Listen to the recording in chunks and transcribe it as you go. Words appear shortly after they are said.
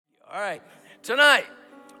All right, tonight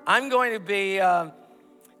I'm going to be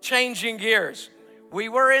changing gears. We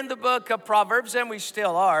were in the book of Proverbs, and we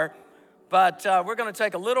still are, but we're going to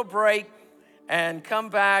take a little break and come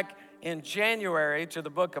back in January to the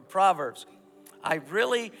book of Proverbs. I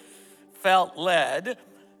really felt led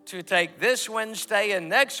to take this Wednesday and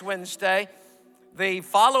next Wednesday. The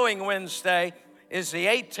following Wednesday is the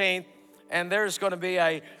 18th, and there's going to be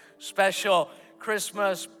a special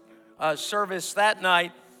Christmas service that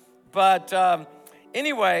night. But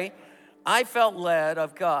anyway, I felt led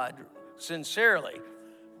of God, sincerely,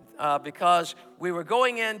 because we were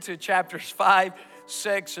going into chapters 5,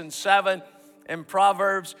 6, and 7 in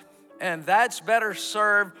Proverbs, and that's better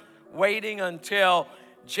served waiting until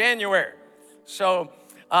January. So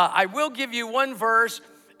I will give you one verse,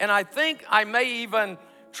 and I think I may even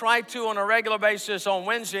try to on a regular basis on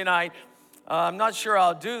Wednesday night. I'm not sure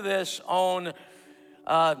I'll do this on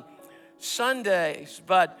Sundays,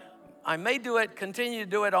 but I may continue to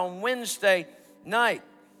do it on Wednesday night.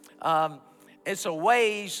 It's a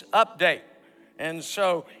Ways update. And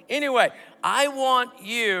so anyway, I want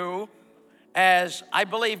you, as I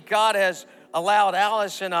believe God has allowed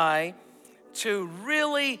Alice and I to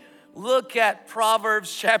really look at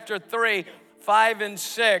Proverbs chapter 3, 5, and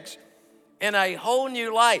 6 in a whole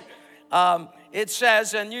new light. It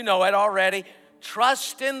says, and you know it already,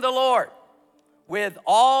 trust in the Lord with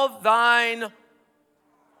all thine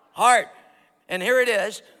heart. And here it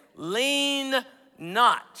is, lean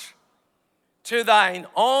not to thine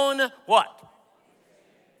own what?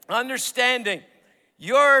 Understanding.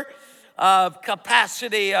 Your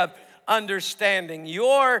capacity of understanding,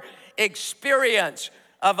 your experience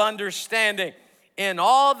of understanding. In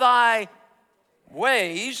all thy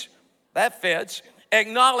ways, that fits,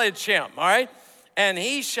 acknowledge him, all right? And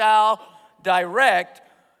he shall direct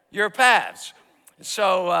your paths.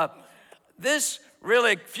 So this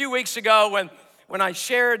really, a few weeks ago when I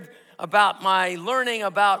shared about my learning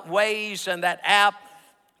about Waze and that app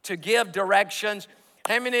to give directions,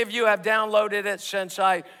 how many of you have downloaded it since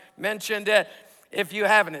I mentioned it? If you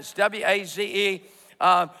haven't, it's W-A-Z-E,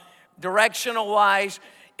 directional wise.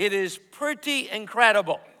 It is pretty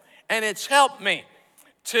incredible. And it's helped me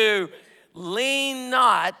to lean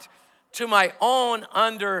not to my own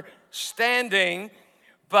understanding,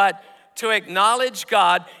 but to acknowledge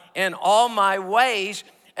God in all my ways,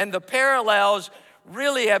 and the parallels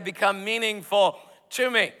really have become meaningful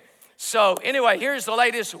to me. So anyway, here's the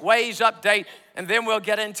latest Ways update, and then we'll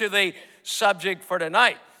get into the subject for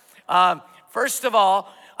tonight. First of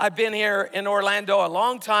all, I've been here in Orlando a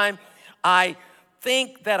long time. I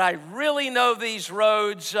think that I really know these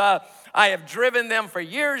roads. I have driven them for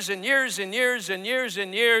years and years and years and years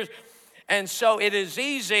and years, and so it is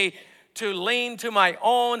easy to lean to my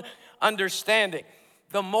own understanding.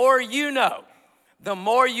 The more you know, the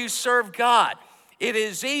more you serve God. It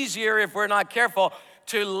is easier, if we're not careful,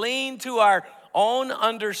 to lean to our own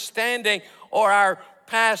understanding or our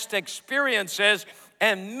past experiences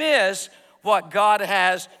and miss what God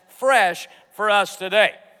has fresh for us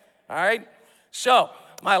today. All right? So,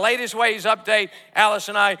 my latest Ways update, Alice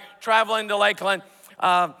and I traveling to Lakeland.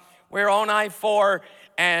 We're on I-4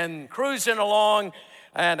 and cruising along,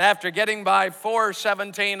 and after getting by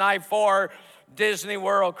 417 I-4, Disney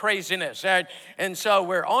World craziness. Right? And so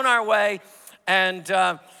we're on our way and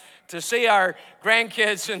to see our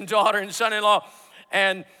grandkids and daughter and son-in-law.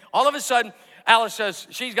 And all of a sudden, Alice says,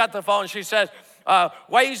 she's got the phone. She says,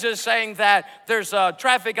 Waze is saying that there's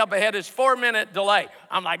traffic up ahead. It's 4-minute delay.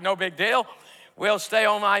 I'm like, no big deal. We'll stay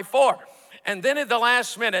on I-4. And then at the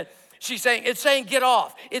last minute, she's saying, it's saying get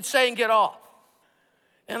off. It's saying get off.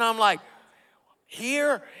 And I'm like,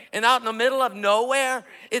 here and out in the middle of nowhere,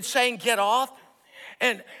 it's saying get off.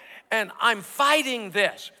 And I'm fighting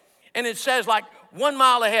this. And it says like 1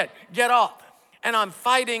 mile ahead, get off. And I'm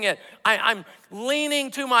fighting it. I'm leaning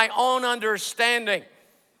to my own understanding.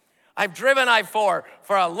 I've driven I-4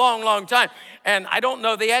 for a long, long time. And I don't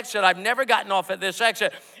know the exit. I've never gotten off at this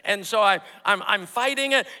exit. And so I'm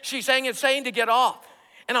fighting it. She's saying it's saying to get off.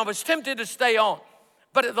 And I was tempted to stay on.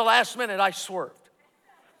 But at the last minute, I swerved.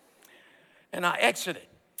 And I exited.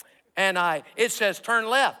 And it says turn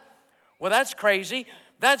left. Well, that's crazy.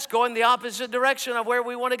 That's going the opposite direction of where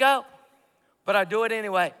we want to go. But I do it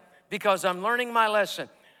anyway because I'm learning my lesson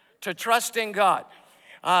to trust in God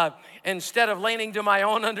instead of leaning to my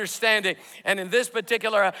own understanding. And in this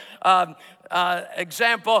particular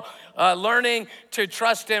example, learning to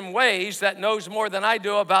trust in Ways that knows more than I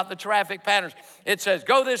do about the traffic patterns. It says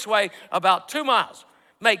go this way about 2 miles.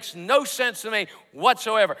 Makes no sense to me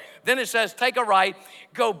whatsoever. Then it says take a right,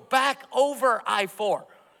 go back over I-4.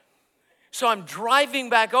 So I'm driving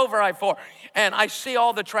back over I-4, and I see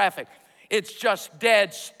all the traffic. It's just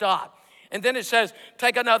dead stop. And then it says,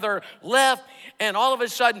 take another left, and all of a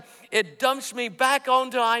sudden, it dumps me back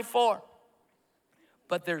onto I-4.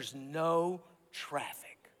 But there's no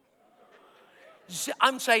traffic.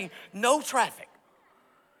 I'm saying no traffic,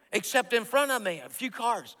 except in front of me, a few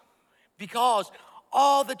cars, because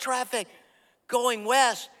all the traffic going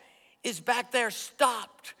west is back there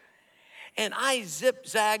stopped. And I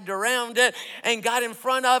zigzagged around it and got in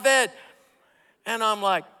front of it. And I'm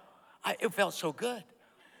like, it felt so good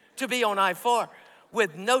to be on I-4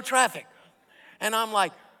 with no traffic. And I'm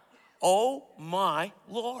like, oh my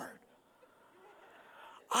Lord.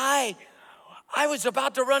 I was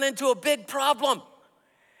about to run into a big problem,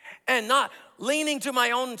 and not leaning to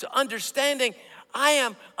my own understanding, I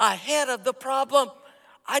am ahead of the problem.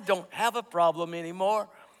 I don't have a problem anymore.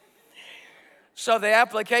 So the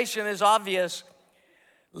application is obvious.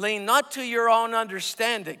 Lean not to your own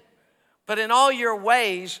understanding, but in all your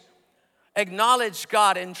ways, acknowledge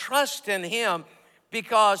God and trust in Him,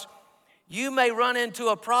 because you may run into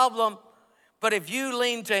a problem, but if you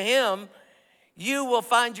lean to Him, you will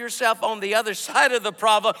find yourself on the other side of the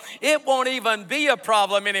problem. It won't even be a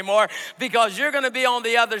problem anymore, because you're going to be on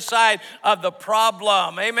the other side of the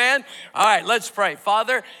problem. Amen? All right, let's pray.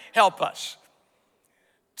 Father, help us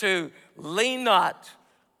to lean not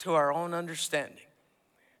to our own understanding.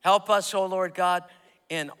 Help us, oh Lord God,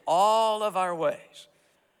 in all of our ways,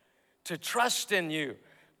 to trust in you,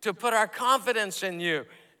 to put our confidence in you,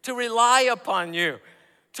 to rely upon you,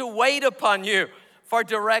 to wait upon you for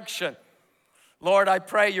direction. Lord, I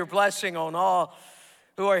pray your blessing on all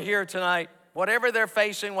who are here tonight. Whatever they're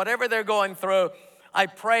facing, whatever they're going through, I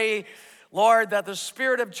pray, Lord, that the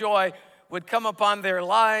spirit of joy would come upon their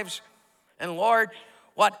lives. And Lord,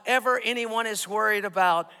 whatever anyone is worried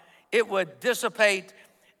about, it would dissipate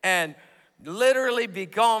and literally be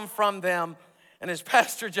gone from them. And as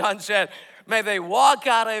Pastor John said, may they walk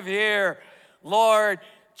out of here, Lord,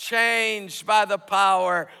 changed by the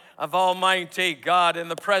power of Almighty God in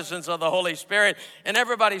the presence of the Holy Spirit. And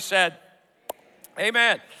everybody said,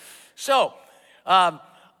 amen. So,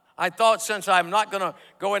 I thought, since I'm not going to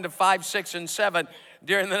go into 5, 6, and 7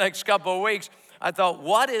 during the next couple of weeks, I thought,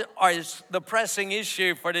 what is the pressing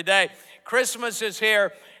issue for today? Christmas is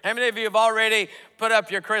here. How many of you have already put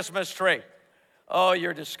up your Christmas tree? Oh,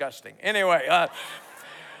 you're disgusting. Anyway,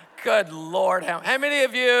 good Lord. How many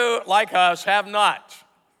of you, like us, have not?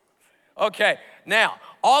 Okay, now,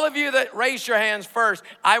 all of you that raise your hands first,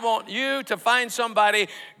 I want you to find somebody,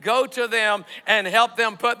 go to them, and help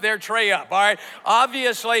them put their tree up, all right?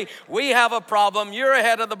 Obviously, we have a problem. You're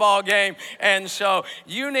ahead of the ball game, and so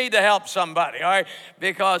you need to help somebody, all right?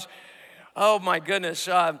 Because, oh my goodness,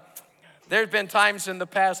 there's been times in the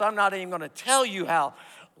past, I'm not even going to tell you how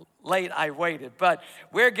late I waited, but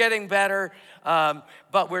we're getting better.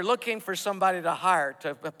 But we're looking for somebody to hire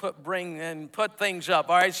to put things up.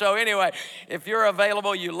 All right. So anyway, if you're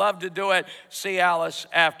available, you love to do it, see Alice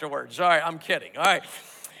afterwards. All right. I'm kidding. All right.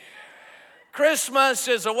 Christmas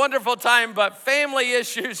is a wonderful time, but family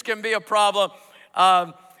issues can be a problem.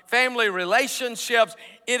 Family relationships.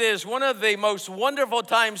 It is one of the most wonderful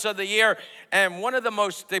times of the year and one of the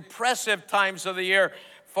most depressive times of the year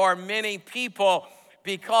for many people,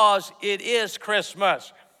 because it is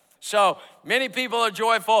Christmas. So many people are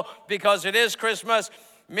joyful because it is Christmas.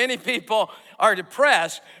 Many people are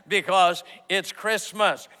depressed because it's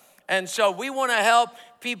Christmas. And so we want to help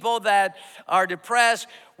people that are depressed.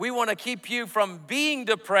 We want to keep you from being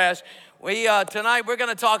depressed. Tonight we're going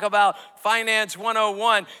to talk about Finance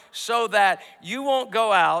 101, so that you won't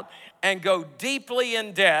go out and go deeply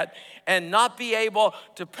in debt and not be able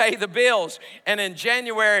to pay the bills. And in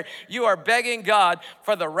January, you are begging God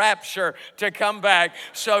for the rapture to come back,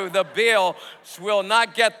 so the bill will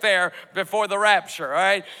not get there before the rapture, all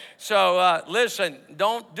right? So listen,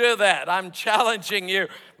 don't do that. I'm challenging you.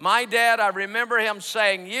 My dad, I remember him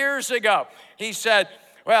saying years ago, he said,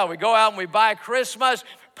 well, we go out and we buy Christmas,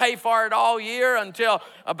 pay for it all year until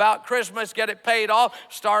about Christmas, get it paid off,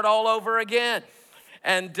 start all over again.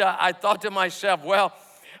 And I thought to myself, well,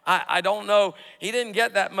 I don't know. He didn't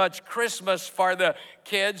get that much Christmas for the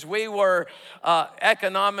kids. We were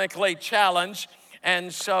economically challenged.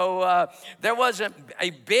 And so there wasn't a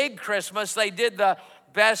big Christmas. They did the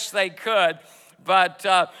best they could. But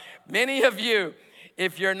many of you,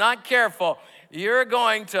 if you're not careful, you're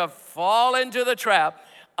going to fall into the trap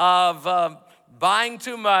of buying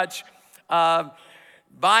too much,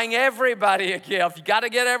 buying everybody a gift. You got to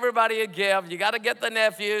get everybody a gift. You got to get the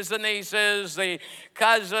nephews, the nieces, the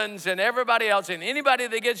cousins, and everybody else. And anybody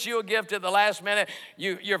that gets you a gift at the last minute,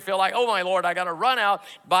 you feel like, oh my Lord, I got to run out,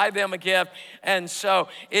 buy them a gift. And so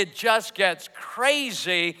it just gets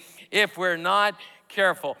crazy if we're not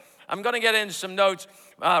careful. I'm going to get into some notes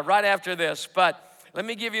right after this, but let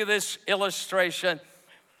me give you this illustration.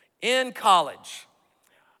 In college,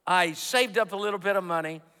 I saved up a little bit of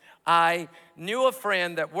money. I knew a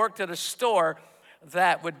friend that worked at a store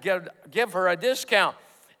that would give her a discount.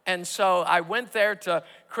 And so I went there to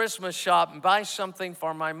Christmas shop and buy something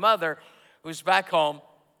for my mother, who's back home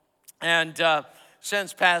and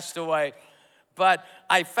since passed away. But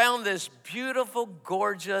I found this beautiful,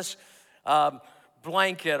 gorgeous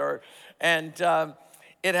blanket, and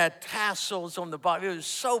it had tassels on the bottom. It was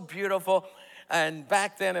so beautiful. And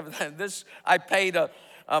back then, I paid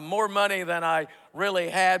more money than I really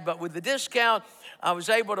had, but with the discount, I was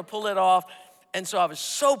able to pull it off. And so I was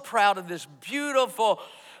so proud of this beautiful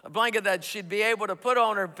blanket that she'd be able to put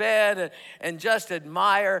on her bed and just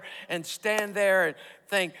admire and stand there and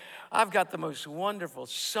think, I've got the most wonderful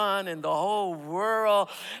son in the whole world.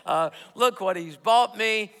 Look what he's bought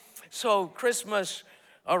me. So Christmas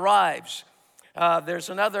arrives. I've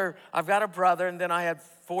got a brother, and then I had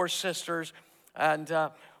 4 sisters, and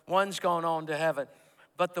one's gone on to heaven.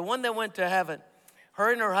 But the one that went to heaven,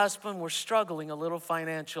 her and her husband were struggling a little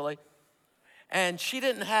financially, and she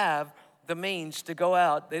didn't have the means to go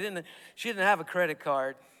out. She didn't have a credit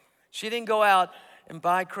card. She didn't go out and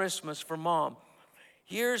buy Christmas for mom.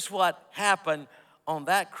 Here's what happened on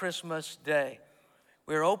that Christmas day.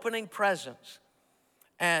 We were opening presents,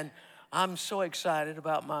 and I'm so excited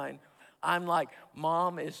about mine. I'm like,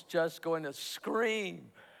 Mom is just going to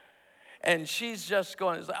scream. And she's just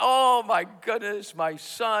going to say, oh my goodness, my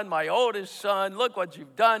son, my oldest son, look what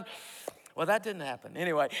you've done. Well, that didn't happen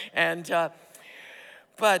anyway.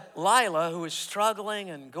 But Lila, who is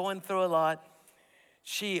struggling and going through a lot,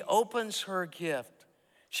 she opens her gift.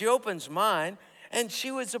 She opens mine, and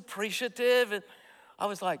she was appreciative. And I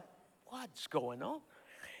was like, what's going on?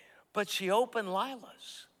 But she opened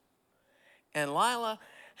Lila's. And Lila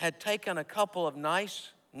had taken a couple of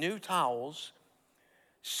nice new towels,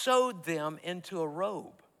 sewed them into a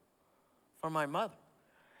robe for my mother.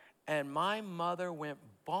 And my mother went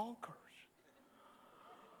bonkers.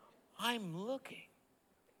 I'm looking.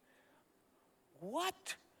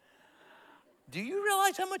 What? Do you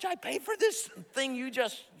realize how much I paid for this thing you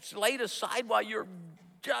just laid aside while you're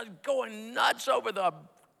just going nuts over the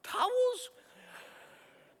towels?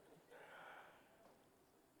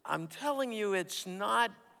 I'm telling you, it's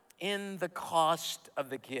not in the cost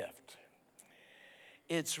of the gift.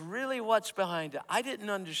 It's really what's behind it. I didn't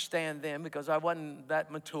understand then because I wasn't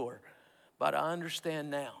that mature, but I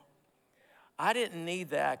understand now. I didn't need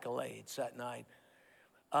the accolades that night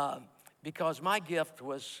because my gift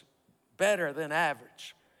was better than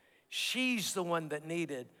average. She's the one that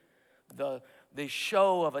needed the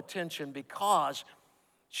show of attention because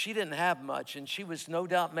she didn't have much, and she was no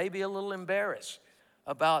doubt maybe a little embarrassed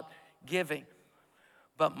about giving.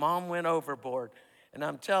 But Mom went overboard. And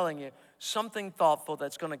I'm telling you, something thoughtful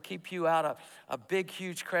that's going to keep you out of a big,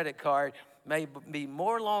 huge credit card may be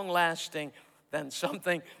more long-lasting than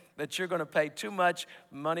something that you're going to pay too much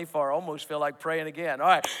money for. I almost feel like praying again. All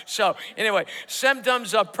right. So anyway,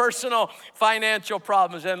 symptoms of personal financial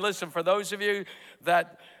problems. And listen, for those of you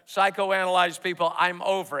that psychoanalyze people, I'm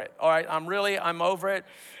over it. All right. I'm over it.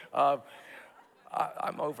 I'm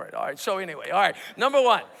over it. All right. So anyway, all right. Number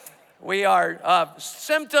 1, we are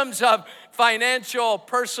symptoms of financial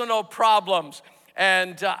personal problems.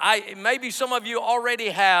 And maybe some of you already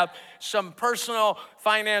have some personal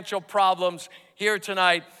financial problems here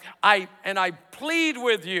tonight. I plead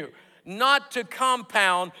with you not to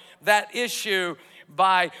compound that issue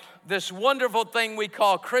by this wonderful thing we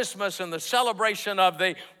call Christmas and the celebration of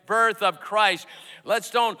the birth of Christ.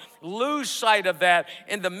 Let's don't lose sight of that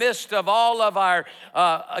in the midst of all of our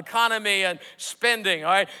economy and spending,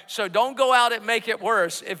 all right? So don't go out and make it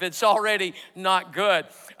worse if it's already not good.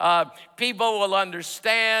 People will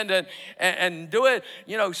understand and do it,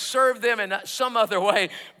 serve them in some other way,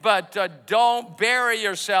 but don't bury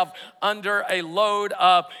yourself under a load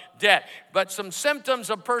of debt. But some symptoms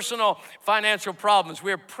of personal financial problems.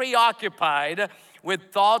 We're preoccupied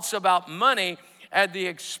with thoughts about money at the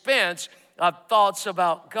expense of thoughts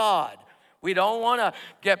about God. We don't want to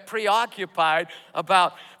get preoccupied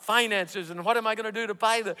about finances and what am I going to do to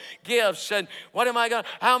buy the gifts and how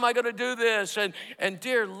am I going to do this? And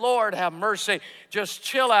dear Lord, have mercy. Just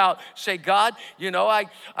chill out. Say, God,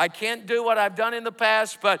 I can't do what I've done in the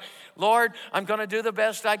past, but Lord, I'm going to do the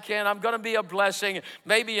best I can. I'm going to be a blessing,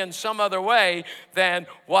 maybe in some other way than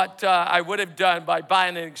what I would have done by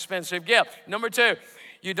buying an expensive gift. Number two,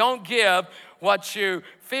 you don't give what you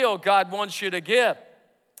feel God wants you to give.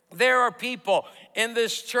 There are people in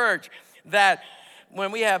this church that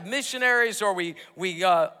when we have missionaries or we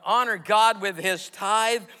honor God with his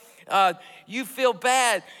tithe, you feel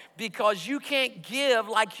bad because you can't give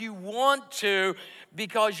like you want to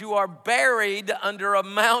because you are buried under a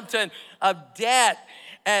mountain of debt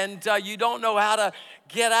and you don't know how to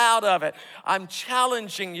get out of it. I'm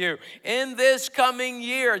challenging you in this coming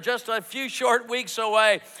year, just a few short weeks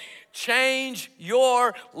away, change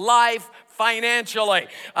your life financially.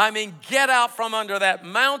 Get out from under that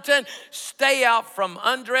mountain, stay out from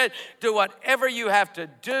under it, do whatever you have to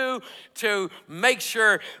do to make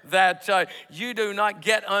sure that you do not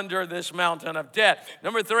get under this mountain of debt.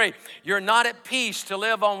 Number three, you're not at peace to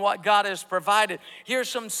live on what God has provided. Here's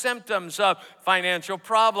some symptoms of financial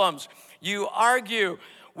problems. You argue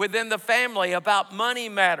within the family about money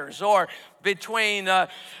matters, or between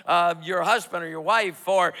your husband or your wife,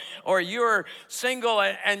 or you're single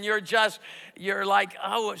and you're like,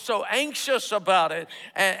 oh, so anxious about it,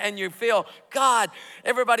 and you feel, God,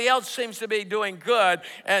 everybody else seems to be doing good,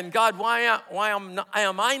 and God, why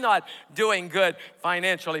am I not doing good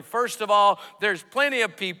financially? First of all, there's plenty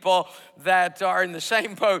of people that are in the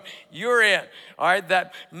same boat you're in, all right,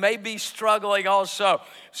 that may be struggling also.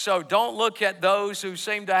 So don't look at those who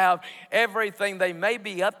seem to have everything. They may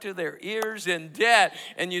be up to their ears in debt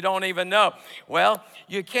and you don't even know. Well,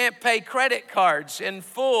 you can't pay credit cards in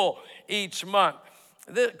full each month.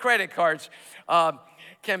 The credit cards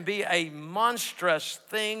can be a monstrous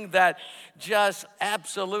thing that just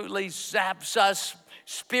absolutely zaps us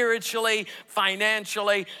spiritually,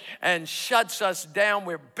 financially, and shuts us down.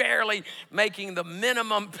 We're barely making the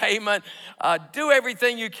minimum payment. Do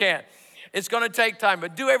everything you can. It's going to take time,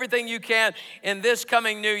 but do everything you can in this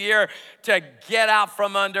coming new year to get out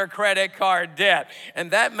from under credit card debt.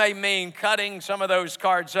 And that may mean cutting some of those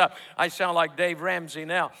cards up. I sound like Dave Ramsey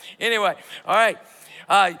now. Anyway, all right.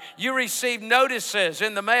 You receive notices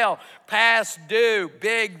in the mail, past due,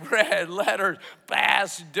 big red letters,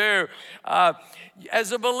 past due.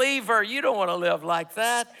 As a believer, you don't want to live like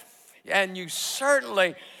that. And you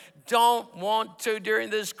certainly don't want to, during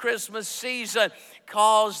this Christmas season,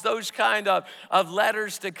 cause those kind of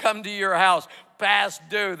letters to come to your house. Past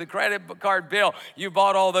due, the credit card bill you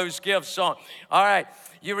bought all those gifts on. All right,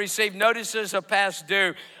 you receive notices of past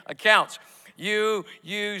due accounts. You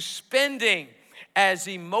use spending as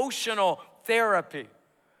emotional therapy.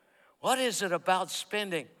 What is it about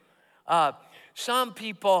spending? Some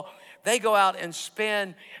people, they go out and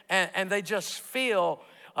spend and they just feel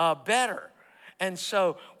better. And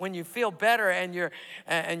so when you feel better and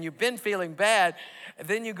you've been feeling bad,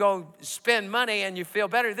 then you go spend money and you feel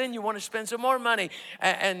better. Then you want to spend some more money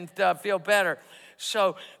and feel better.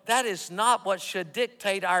 So that is not what should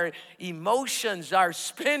dictate our emotions, our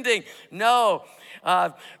spending. No,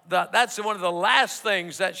 that's one of the last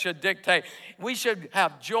things that should dictate. We should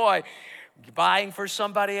have joy buying for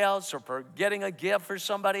somebody else or for getting a gift for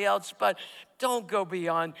somebody else, but don't go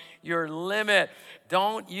beyond your limit.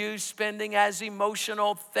 Don't use spending as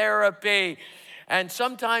emotional therapy. And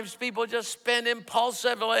sometimes people just spend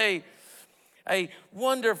impulsively. A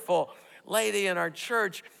wonderful lady in our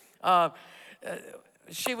church,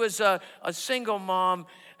 she was a single mom,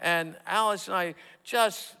 and Alice and I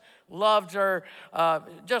just loved her,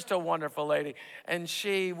 just a wonderful lady. And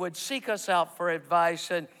she would seek us out for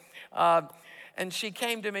advice, and she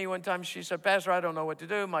came to me one time. She said, Pastor, I don't know what to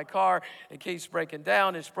do. My car, it keeps breaking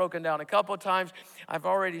down. It's broken down a couple of times. I've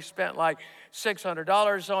already spent like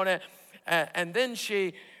 $600 on it. And then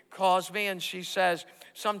she calls me and she says,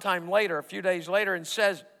 sometime later, a few days later, and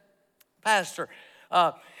says, Pastor,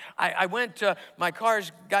 I went to, my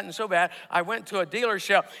car's gotten so bad, I went to a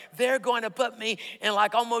dealership. They're going to put me in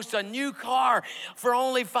like almost a new car for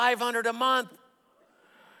only $500 a month.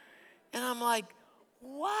 And I'm like,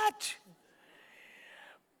 what?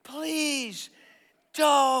 Please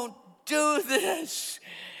don't do this.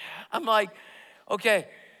 I'm like, okay,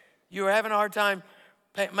 you were having a hard time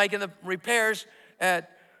making the repairs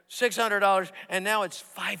at $600, and now it's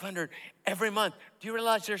 $500 every month. Do you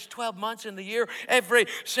realize there's 12 months in the year? Every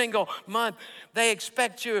single month, they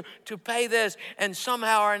expect you to pay this, and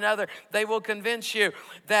somehow or another, they will convince you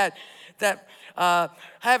that that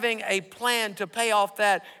having a plan to pay off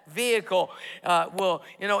that vehicle will,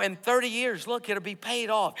 in 30 years, look, it'll be paid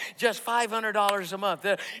off. Just $500 a month,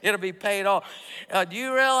 it'll be paid off. Do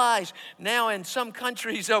you realize now in some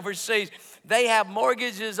countries overseas, they have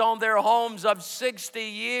mortgages on their homes of 60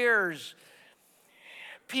 years?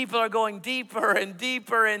 People are going deeper and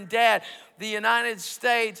deeper in debt. The United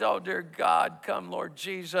States, oh dear God, come Lord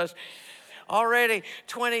Jesus, already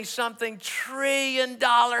 $20-something trillion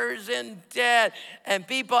in debt. And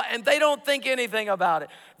they don't think anything about it.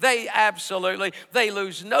 They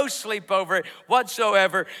lose no sleep over it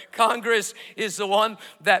whatsoever. Congress is the one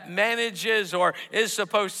that manages or is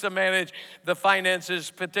supposed to manage the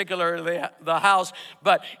finances, particularly the House.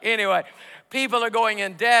 But anyway, people are going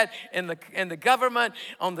in debt in the government,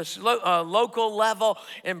 on the local level,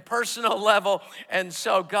 in personal level, and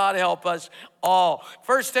so God help us all.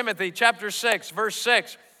 1 Timothy chapter 6, verse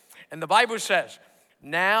 6, and the Bible says,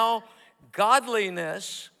 now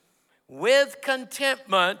godliness with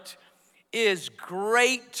contentment is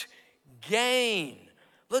great gain.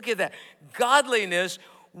 Look at that. Godliness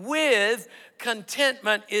with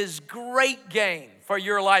contentment is great gain for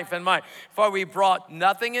your life and mine. For we brought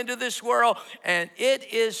nothing into this world, and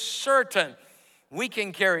it is certain we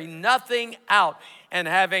can carry nothing out. And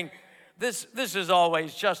having, this has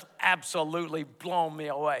always just absolutely blown me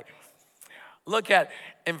away. Look at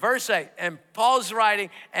in verse 8, and Paul's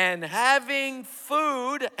writing, and having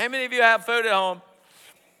food. How many of you have food at home?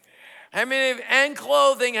 And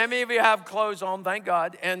clothing. How many of you have clothes on? Thank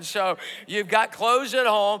God. And so you've got clothes at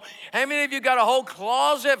home. How many of you got a whole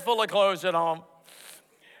closet full of clothes at home?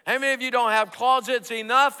 How many of you don't have closets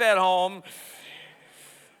enough at home?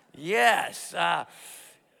 Yes.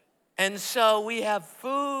 And so we have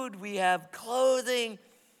food, we have clothing.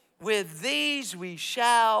 With these we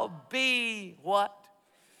shall be what?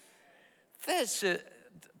 This is,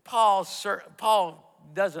 Paul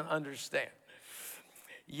doesn't understand.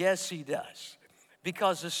 Yes, he does.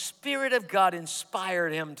 Because the Spirit of God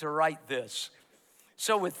inspired him to write this.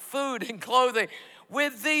 So with food and clothing,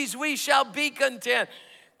 with these we shall be content.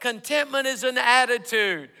 Contentment is an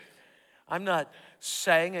attitude. I'm not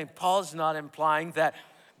saying, and Paul's not implying that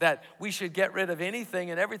we should get rid of anything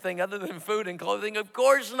and everything other than food and clothing. Of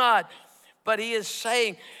course not. But he is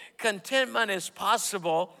saying contentment is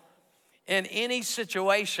possible in any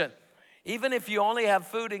situation. Even if you only have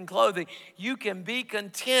food and clothing, you can be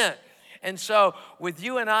content. And so with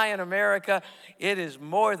you and I in America, it is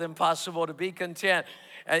more than possible to be content.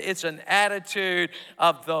 It's an attitude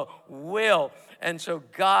of the will. And so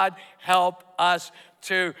God help us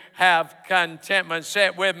to have contentment. Say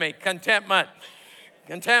it with me, contentment.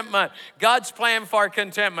 Contentment. God's plan for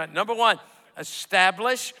contentment. Number one,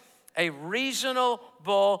 establish a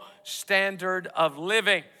reasonable standard of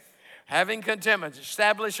living. Having contentment,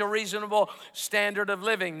 establish a reasonable standard of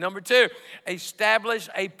living. Number two, establish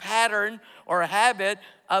a pattern or a habit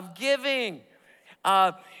of giving.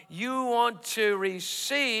 You want to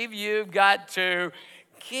receive, you've got to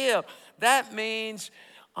give. That means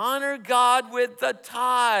honor God with the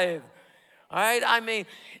tithe. All right? I mean,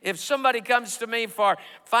 if somebody comes to me for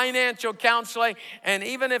financial counseling, and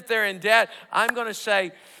even if they're in debt, I'm going to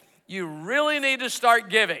say, you really need to start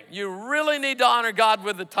giving. You really need to honor God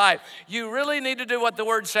with the tithe. You really need to do what the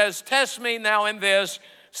word says. Test me now in this,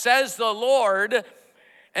 says the Lord,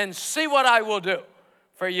 and see what I will do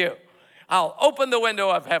for you. I'll open the window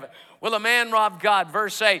of heaven. Will a man rob God?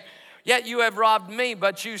 Verse 8. Yet you have robbed me,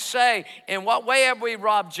 but you say, in what way have we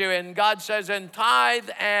robbed you? And God says, in tithe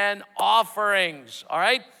and offerings. All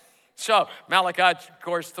right? So, Malachi, of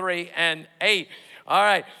course, 3 and 8. All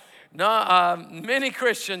right. No, many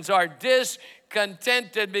Christians are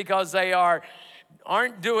discontented because they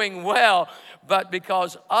aren't doing well, but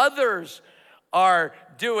because others are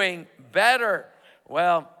doing better.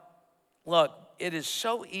 Well, look, it is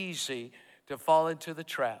so easy to fall into the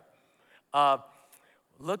trap of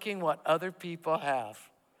looking what other people have,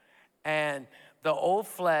 and the old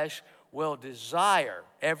flesh will desire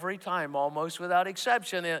every time, almost without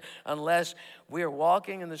exception, unless we're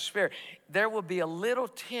walking in the Spirit. There will be a little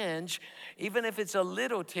tinge, even if it's a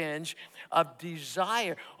little tinge of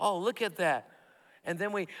desire. Oh, look at that. And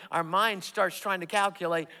then our mind starts trying to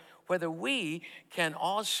calculate whether we can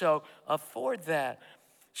also afford that.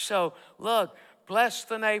 So look, bless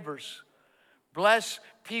the neighbors. Bless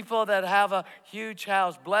people that have a huge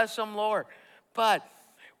house. Bless them, Lord. But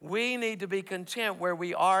we need to be content where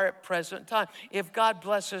we are at present time. If God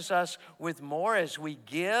blesses us with more as we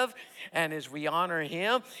give and as we honor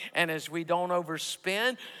Him and as we don't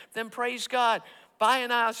overspend, then praise God. Buy a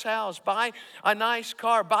nice house. Buy a nice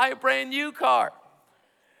car. Buy a brand new car.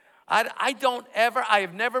 I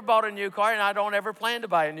have never bought a new car, and I don't ever plan to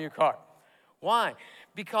buy a new car. Why?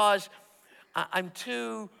 Because I'm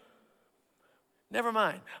too, never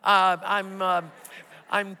mind.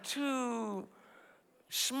 I'm too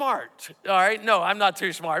smart, all right? No, I'm not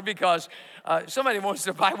too smart because somebody wants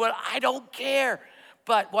to buy one. I don't care.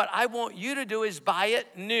 But what I want you to do is buy it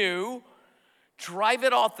new, drive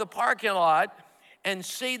it off the parking lot, and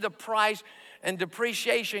see the price and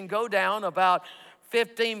depreciation go down about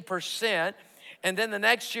 15%, and then the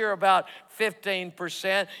next year about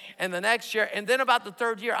 15%, and the next year, and then about the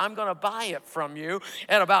third year, I'm gonna buy it from you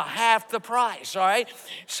at about half the price, all right?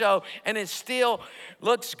 So, and it still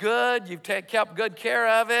looks good, you've kept good care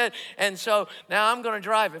of it, and so now I'm gonna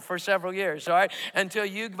drive it for several years, all right? Until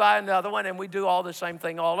you buy another one, and we do all the same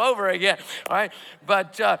thing all over again, all right?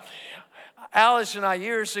 But Alice and I,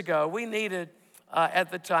 years ago, we needed,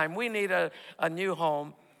 at the time, we needed a new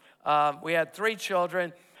home. We had 3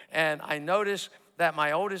 children, and I noticed that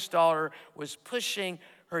my oldest daughter was pushing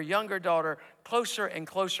her younger daughter closer and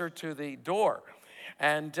closer to the door.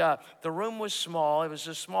 And the room was small. It was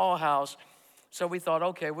a small house. So we thought,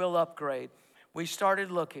 okay, we'll upgrade. We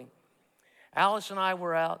started looking. Alice and I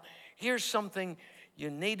were out. Here's something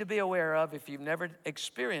you need to be aware of if you've never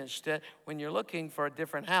experienced it when you're looking for a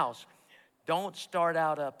different house. Don't start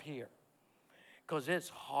out up here, because it's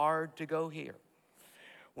hard to go here.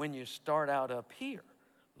 When you start out up here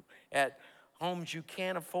at homes you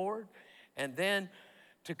can't afford, and then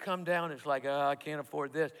to come down, it's like, I can't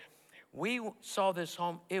afford this. We saw this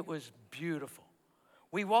home. It was beautiful.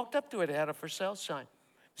 We walked up to it. It had a for sale sign.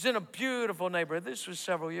 It was in a beautiful neighborhood. This was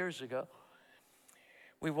several years ago.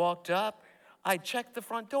 We walked up. I checked the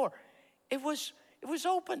front door. It was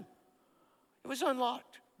open. It was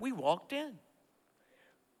unlocked. We walked in.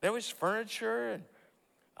 There was furniture, and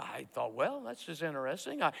I thought, well, that's just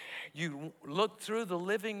interesting. You look through the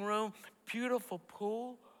living room, beautiful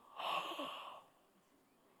pool.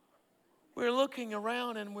 We're looking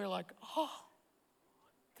around, and we're like, oh,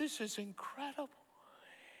 this is incredible.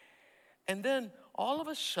 And then all of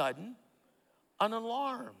a sudden, an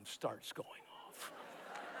alarm starts going off.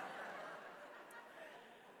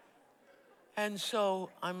 And so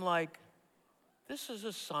I'm like, this is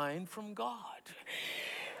a sign from God.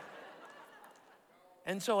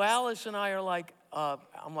 And so Alice and I are like,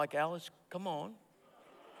 I'm like, Alice, come on.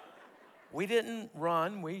 We didn't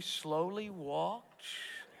run. We slowly walked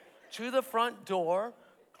to the front door,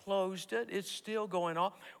 closed it. It's still going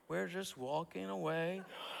off. We're just walking away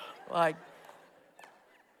like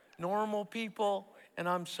normal people. And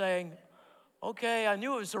I'm saying, okay, I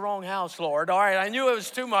knew it was the wrong house, Lord. All right, I knew it was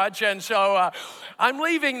too much. And so I'm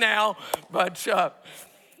leaving now. But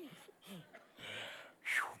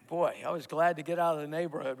boy, I was glad to get out of the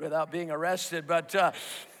neighborhood without being arrested. But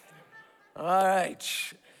all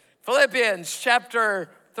right. Philippians chapter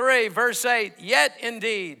 3, verse 8. Yet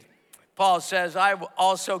indeed, Paul says, I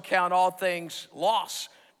also count all things loss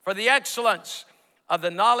for the excellence of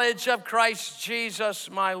the knowledge of Christ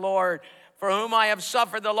Jesus my Lord, for whom I have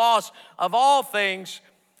suffered the loss of all things,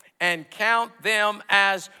 and count them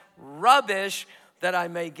as rubbish, that I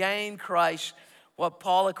may gain Christ. What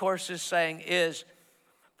Paul, of course, is saying is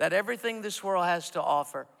that everything this world has to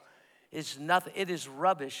offer is nothing. It is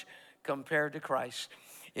rubbish compared to Christ.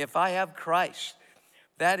 If I have Christ,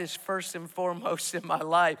 that is first and foremost in my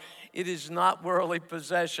life. It is not worldly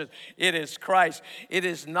possession. It is Christ. It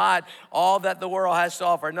is not all that the world has to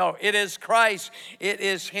offer. No, it is Christ. It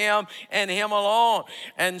is Him and Him alone.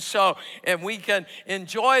 And so, and we can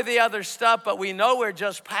enjoy the other stuff, but we know we're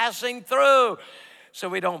just passing through. So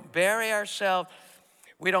we don't bury ourselves.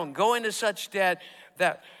 We don't go into such debt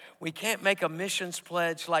that we can't make a missions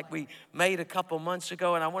pledge like we made a couple months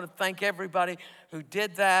ago. And I want to thank everybody who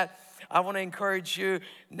did that. I want to encourage you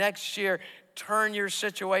next year, turn your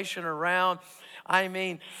situation around. I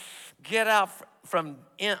mean, get out from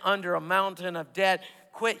under a mountain of debt.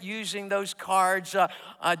 Quit using those cards,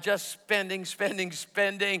 just spending.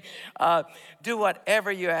 Do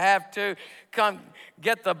whatever you have to. Come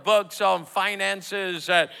get the books on finances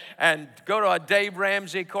and go to a Dave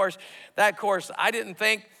Ramsey course. That course, I didn't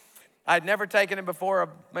think, I'd never taken it before,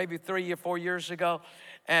 maybe 3 or 4 years ago.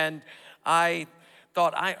 And I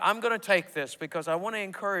thought, I'm going to take this because I want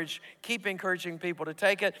to keep encouraging people to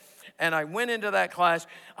take it. And I went into that class.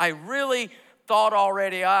 I really thought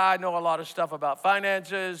already, I know a lot of stuff about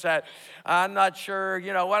finances, that I'm not sure,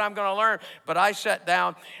 what I'm going to learn. But I sat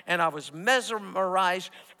down and I was mesmerized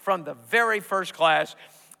from the very first class.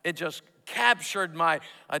 It just captured my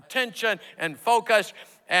attention and focus.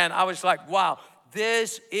 And I was like, wow,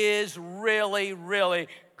 this is really, really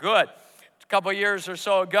good. couple years or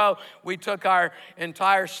so ago, we took our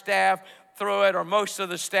entire staff through it, or most of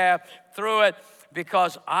the staff through it,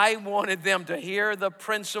 because I wanted them to hear the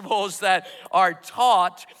principles that are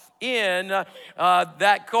taught in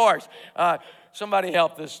that course. Somebody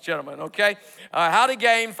help this gentleman, okay? How to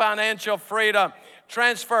gain financial freedom.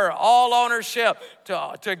 Transfer all ownership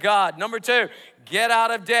to God. Number 2, get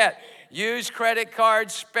out of debt. Use credit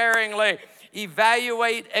cards sparingly.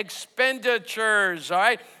 Evaluate expenditures, all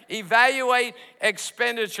right? Evaluate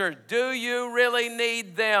expenditures. Do you really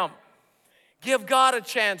need them? Give God a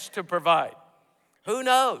chance to provide. Who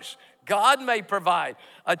knows? God may provide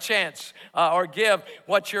a chance or give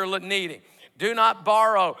what you're needing. Do not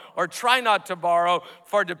borrow, or try not to borrow,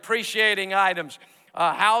 for depreciating items.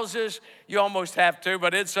 Houses, you almost have to,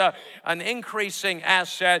 but it's an increasing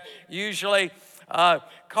asset. Usually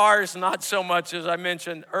cars, not so much, as I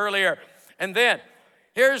mentioned earlier. And then,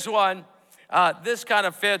 here's one. This kind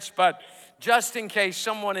of fits, but just in case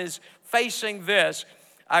someone is facing this,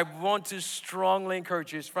 I want to strongly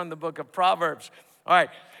encourage you. It's from the book of Proverbs. All right.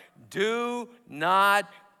 Do not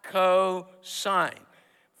co-sign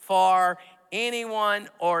for anyone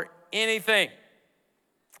or anything.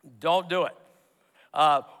 Don't do it.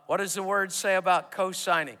 What does the word say about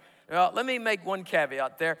co-signing? Well, let me make one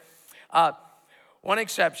caveat there. One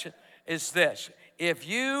exception is this. If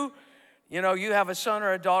you have a son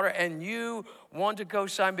or a daughter and you want to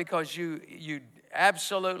co-sign because you're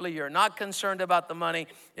not concerned about the money.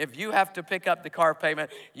 If you have to pick up the car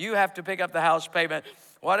payment, you have to pick up the house payment,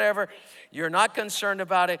 whatever, you're not concerned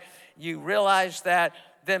about it, you realize that,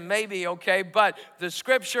 then maybe okay. But the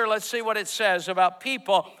scripture, let's see what it says about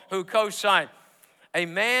people who co-sign. A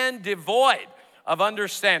man devoid of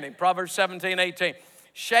understanding, Proverbs 17:18,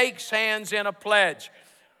 shakes hands in a pledge,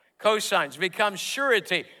 co-signs, becomes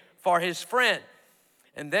surety for his friend.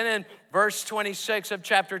 And then in verse 26 of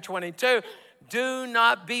chapter 22, do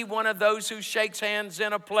not be one of those who shakes hands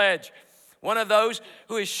in a pledge, one of those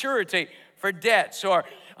who is surety for debts or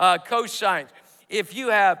co-signs. If you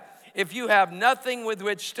have nothing with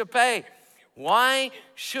which to pay, why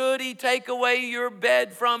should he take away your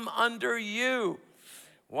bed from under you?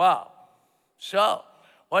 Wow. So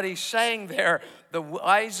what he's saying there, the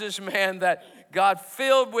wisest man that God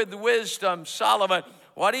filled with wisdom, Solomon,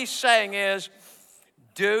 what he's saying is,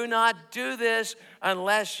 do not do this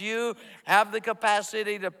unless you have the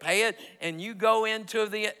capacity to pay it, and you go into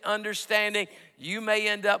the understanding you may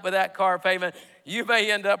end up with that car payment, you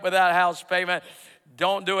may end up with that house payment.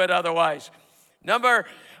 Don't do it otherwise.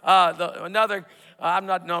 I'm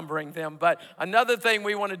not numbering them, but another thing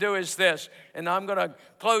we want to do is this, and I'm going to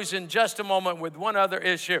close in just a moment with one other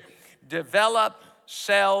issue. Develop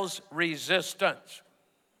sales resistance.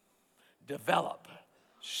 Develop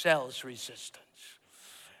sales resistance.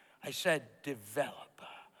 I said develop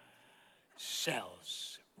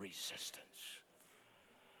sales resistance.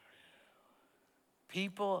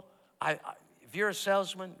 People, if you're a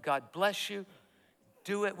salesman, God bless you.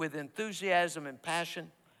 Do it with enthusiasm and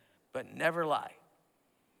passion, but never lie.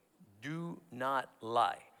 Do not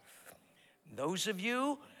lie. Those of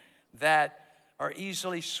you that are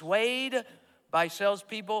easily swayed by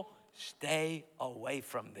salespeople, stay away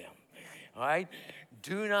from them. All right?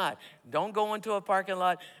 Don't go into a parking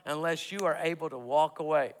lot unless you are able to walk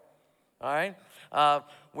away. All right?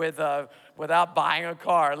 Without buying a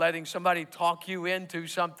car, letting somebody talk you into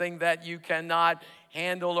something that you cannot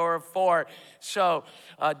handle or afford. So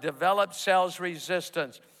develop sales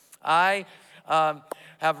resistance. I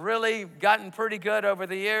have really gotten pretty good over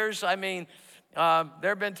the years. I mean, there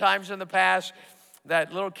have been times in the past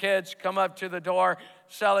that little kids come up to the door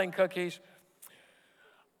selling cookies.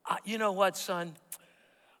 You know what, son?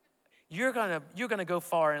 You're gonna go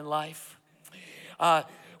far in life.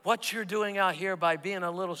 What you're doing out here by being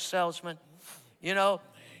a little salesman,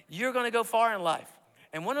 you're gonna go far in life.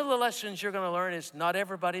 And one of the lessons you're gonna learn is not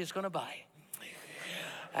everybody is gonna buy.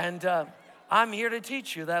 And I'm here to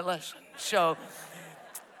teach you that lesson. So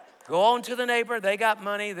go on to the neighbor. They got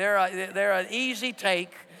money. They're an easy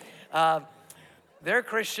take. They're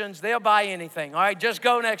Christians. They'll buy anything. All right, just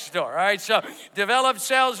go next door. All right, so develop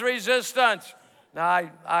sales resistance.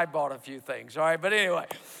 Now, I bought a few things. All right, but anyway,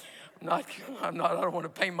 I don't want to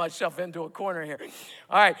paint myself into a corner here.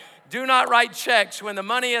 All right, do not write checks when the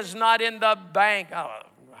money is not in the bank. Oh,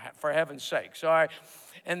 for heaven's sakes. All right,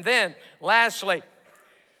 and then lastly,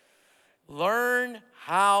 learn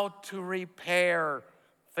how to repair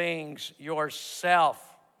things yourself.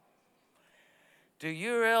 Do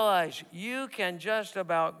you realize you can just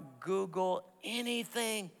about Google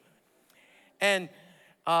anything? And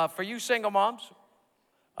for you single moms,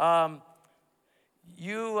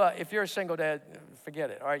 if you're a single dad, forget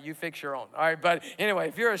it. All right, you fix your own. All right, but anyway,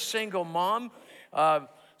 if you're a single mom,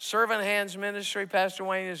 Servant Hands Ministry, Pastor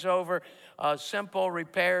Wayne is over simple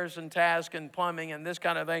repairs and tasks and plumbing and this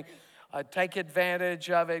kind of thing. Take advantage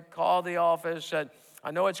of it. Call the office. And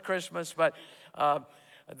I know it's Christmas, but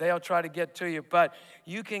they'll try to get to you. But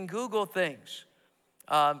you can Google things.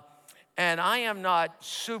 And I am not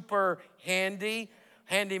super handyman.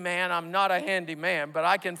 I'm not a handyman, but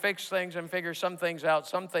I can fix things and figure some things out.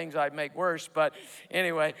 Some things I make worse. But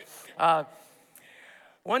anyway,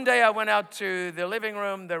 one day I went out to the living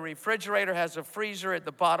room. The refrigerator has a freezer at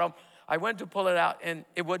the bottom. I went to pull it out, and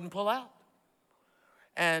it wouldn't pull out.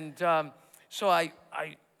 And so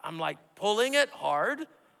I'm like pulling it hard,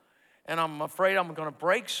 and I'm afraid I'm going to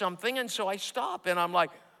break something. And so I stop, and I'm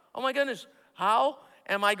like, oh, my goodness, how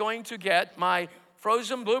am I going to get my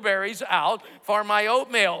frozen blueberries out for my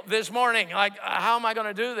oatmeal this morning? Like, how am I going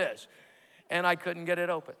to do this? And I couldn't get it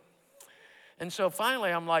open. And so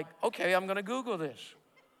finally, I'm like, okay, I'm going to Google this.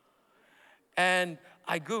 And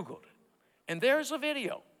I Googled, and there's a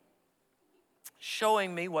video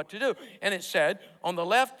showing me what to do. And it said, on the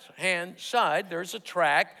left-hand side, there's a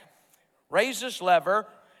track, raise this lever,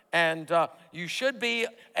 and you should be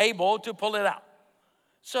able to pull it out.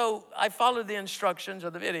 So I followed the instructions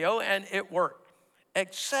of the video, and it worked,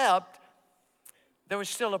 except there was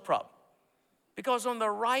still a problem. Because on the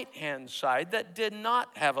right-hand side that did not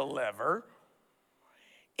have a lever,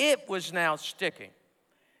 it was now sticking.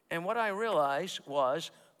 And what I realized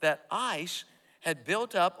was that ice had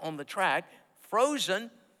built up on the track,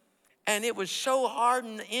 frozen, and it was so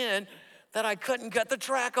hardened in that I couldn't get the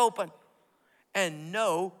track open. And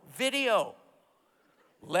no video.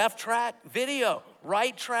 Left track, video.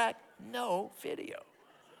 Right track, no video.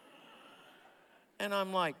 And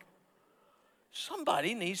I'm like,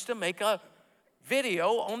 somebody needs to make a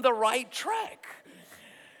video on the right track.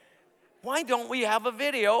 Why don't we have a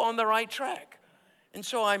video on the right track? And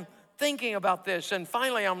so I'm thinking about this, and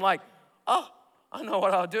finally I'm like, oh, I know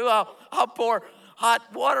what I'll do. I'll pour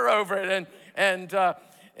hot water over it, and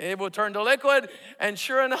it will turn to liquid. And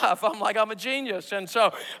sure enough, I'm like, I'm a genius. And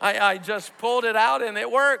so I just pulled it out, and it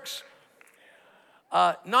works.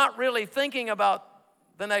 Not really thinking about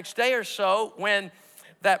the next day or so when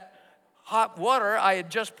that hot water I had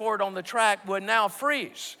just poured on the track would now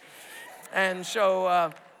freeze. And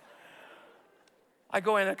so I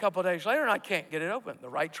go in a couple of days later, and I can't get it open, the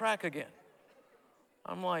right track again.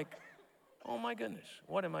 I'm like, oh my goodness,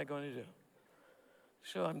 what am I going to do?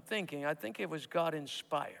 So I'm thinking, I think it was God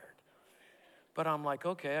inspired. But I'm like,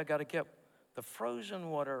 okay, I got to get the frozen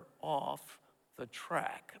water off the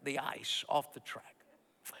track, the ice off the track.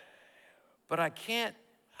 But I can't,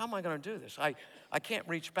 how am I going to do this? I can't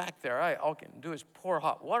reach back there. All I can do is pour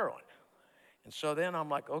hot water on it. And so then I'm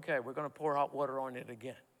like, okay, we're going to pour hot water on it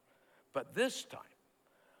again. But this time,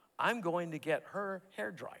 I'm going to get her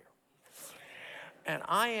hairdryer. And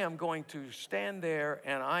I am going to stand there,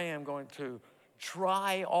 and I am going to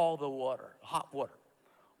dry all the water, hot water,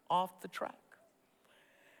 off the track.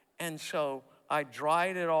 And so I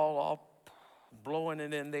dried it all off, blowing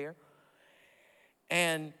it in there.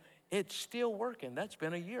 And it's still working. That's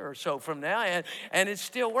been a year or so from now, and it's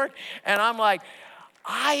still working. And I'm like,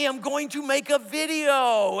 I am going to make a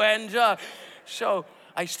video. And so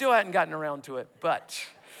I still hadn't gotten around to it, but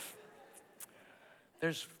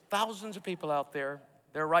there's thousands of people out there,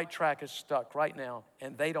 their right track is stuck right now,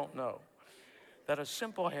 and they don't know that a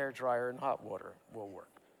simple hairdryer and hot water will work.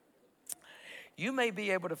 You may be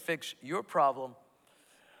able to fix your problem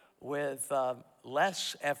with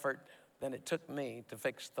less effort than it took me to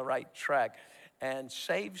fix the right track and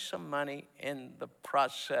save some money in the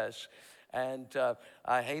process. And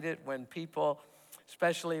I hate it when people,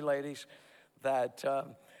 especially ladies, that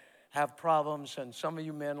have problems, and some of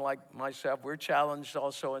you men like myself, we're challenged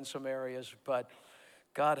also in some areas, but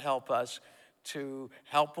God help us to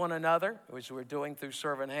help one another, which we're doing through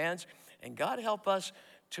Servant Hands, and God help us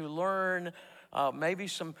to learn maybe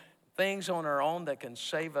some things on our own that can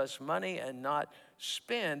save us money and not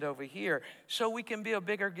spend over here, so we can be a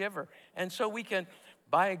bigger giver, and so we can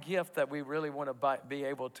buy a gift that we really want to be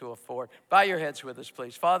able to afford. Bow your heads with us,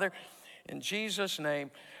 please. Father, in Jesus' name,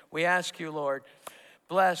 we ask you, Lord,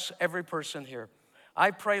 bless every person here.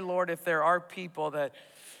 I pray, Lord, if there are people that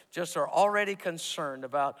just are already concerned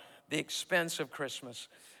about the expense of Christmas,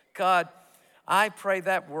 God, I pray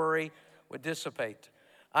that worry would dissipate.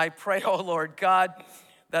 I pray, oh Lord God,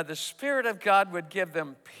 that the Spirit of God would give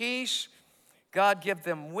them peace. God, give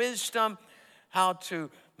them wisdom how to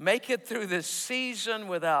make it through this season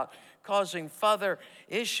without causing further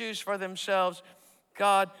issues for themselves.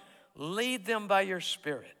 God, lead them by your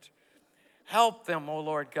Spirit. Help them, oh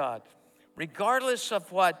Lord God, regardless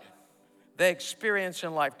of what they experience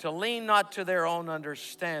in life, to lean not to their own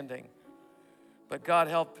understanding, but God,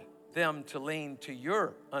 help them to lean to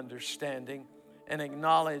your understanding and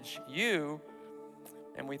acknowledge you,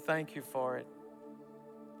 and we thank you for it.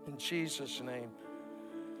 In Jesus' name.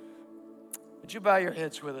 Would you bow your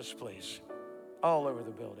heads with us, please? All over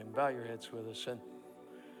the building, bow your heads with us. And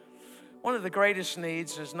one of the greatest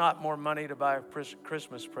needs is not more money to buy a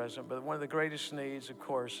Christmas present, but one of the greatest needs, of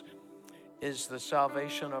course, is the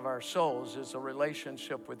salvation of our souls, is a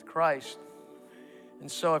relationship with Christ.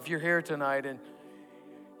 And so if you're here tonight and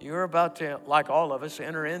you're about to, like all of us,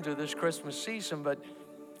 enter into this Christmas season, but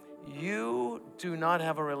you do not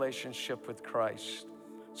have a relationship with Christ,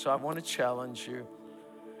 so I want to challenge you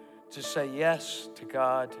to say yes to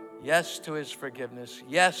God, yes to His forgiveness,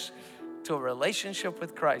 yes to a relationship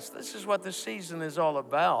with Christ. This is what the season is all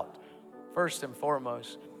about, first and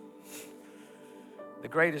foremost. The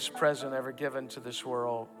greatest present ever given to this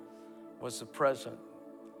world was the present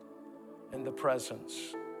and the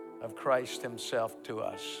presence of Christ Himself to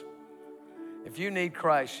us. If you need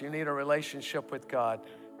Christ, you need a relationship with God,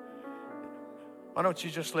 why don't you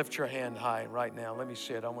just lift your hand high right now? Let me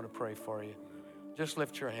see it. I want to pray for you. Just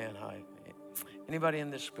lift your hand high. Anybody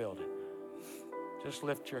in this building? Just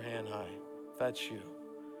lift your hand high. If that's you.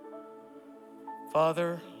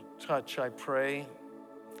 Father, touch, I pray.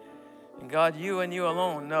 And God, you and you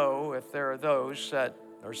alone know if there are those that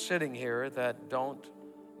are sitting here that don't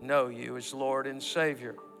know you as Lord and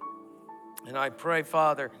Savior. And I pray,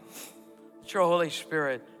 Father, that your Holy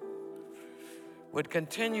Spirit would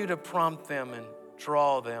continue to prompt them and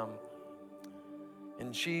draw them.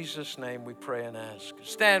 In Jesus' name we pray and ask.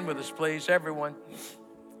 Stand with us, please, everyone.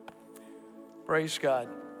 Praise God.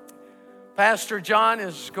 Pastor John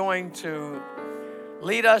is going to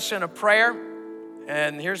lead us in a prayer.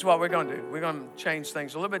 And here's what we're going to do. We're going to change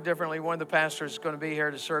things a little bit differently. One of the pastors is going to be here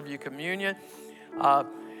to serve you communion.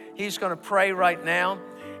 He's going to pray right now.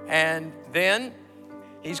 And then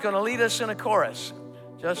he's going to lead us in a chorus.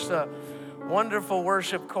 Just a wonderful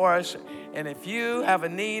worship chorus. And if you have a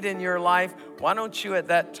need in your life, why don't you at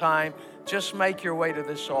that time just make your way to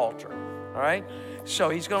this altar, all right? So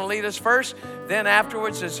he's going to lead us first. Then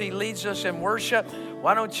afterwards, as he leads us in worship,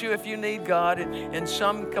 why don't you, if you need God in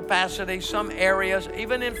some capacity, some areas,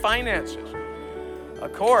 even in finances,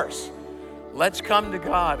 of course, let's come to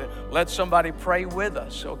God and let somebody pray with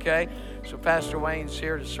us, okay? So Pastor Wayne's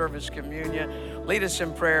here to serve his communion. Lead us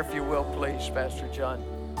in prayer, if you will, please, Pastor John.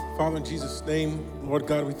 Father, in Jesus' name, Lord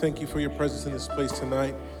God, we thank you for your presence in this place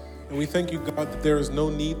tonight. And we thank you, God, that there is no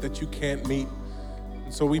need that you can't meet.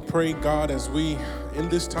 And so we pray, God, as we, in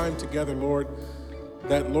this time together, Lord,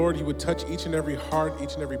 that, Lord, you would touch each and every heart,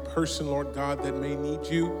 each and every person, Lord God, that may need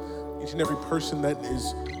you, each and every person that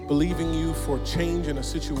is believing you for change in a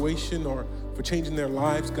situation or for changing their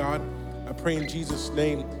lives, God. I pray in Jesus'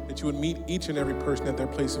 name that you would meet each and every person at their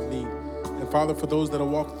place of need. And Father, for those that will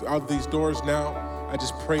walk out of these doors now, I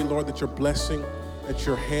just pray, Lord, that your blessing, that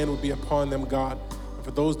your hand would be upon them, God. And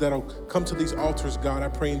for those that will come to these altars, God, I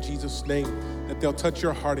pray in Jesus' name that they'll touch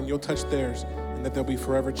your heart and you'll touch theirs and that they'll be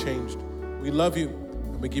forever changed. We love you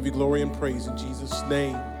and we give you glory and praise in Jesus'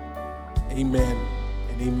 name. Amen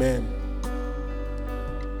and amen.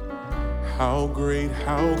 How great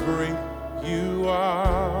you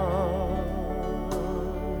are.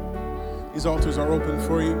 These altars are open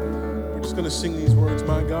for you. We're just going to sing these words,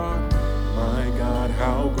 my God. My God,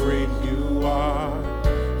 how great you are.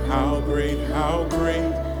 How great you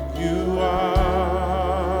are.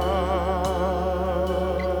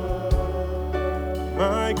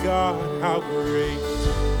 My God, how great.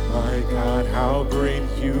 My God, how great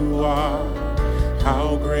you are.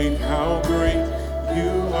 How great you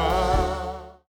are.